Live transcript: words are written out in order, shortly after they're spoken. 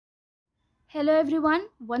Hello everyone,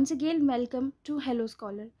 once again welcome to Hello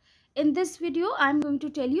Scholar. In this video, I am going to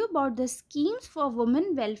tell you about the schemes for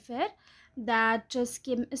women welfare that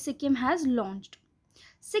Sikkim has launched.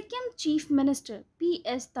 Sikkim Chief Minister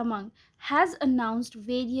P.S. Tamang has announced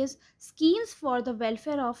various schemes for the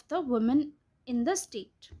welfare of the women in the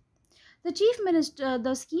state.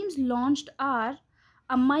 The schemes launched are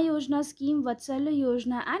Aama Yojana scheme, Vatsalya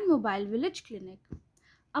Yojana and Mobile Village Clinic.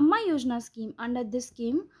 Aama Yojana scheme. Under this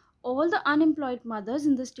scheme, all the unemployed mothers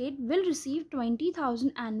in the state will receive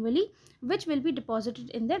 20,000 annually, which will be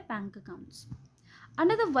deposited in their bank accounts.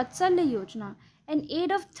 Under the Vatsalya Yojana, an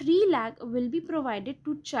aid of 3 lakh will be provided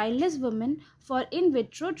to childless women for in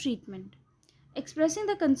vitro treatment. Expressing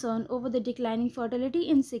the concern over the declining fertility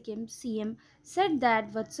in Sikkim, CM said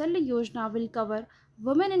that Vatsalya Yojana will cover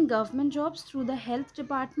women in government jobs through the health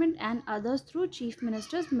department and others through Chief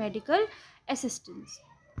Minister's medical assistance.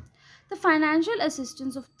 The financial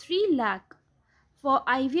assistance of 3 lakh for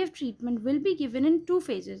IVF treatment will be given in two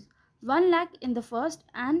phases, 1 lakh in the first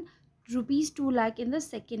and rupees 2 lakh in the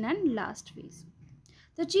second and last phase.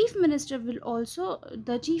 The chief minister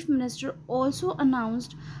also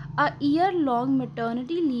announced a year-long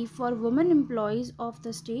maternity leave for women employees of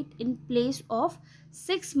the state in place of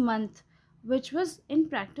 6 months, which was in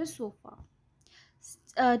practice so far.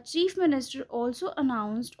 Chief Minister also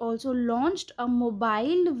launched a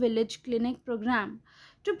mobile village clinic program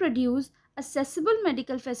to produce accessible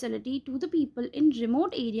medical facility to the people in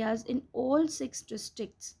remote areas in all 6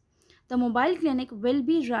 districts. The mobile clinic will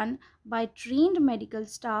be run by trained medical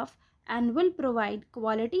staff and will provide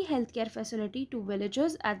quality healthcare facility to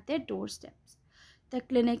villagers at their doorsteps. The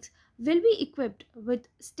clinics will be equipped with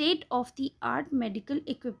state of the art medical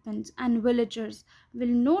equipments, and villagers will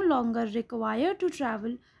no longer require to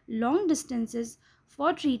travel long distances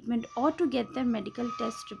for treatment or to get their medical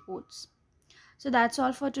test reports. So that's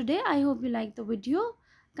all for today. I hope you like the video.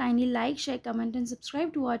 Kindly like, share, comment and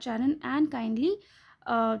subscribe to our channel, and kindly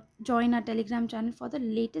join our Telegram channel for the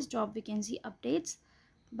latest job vacancy updates.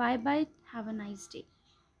 Bye bye. Have a nice day.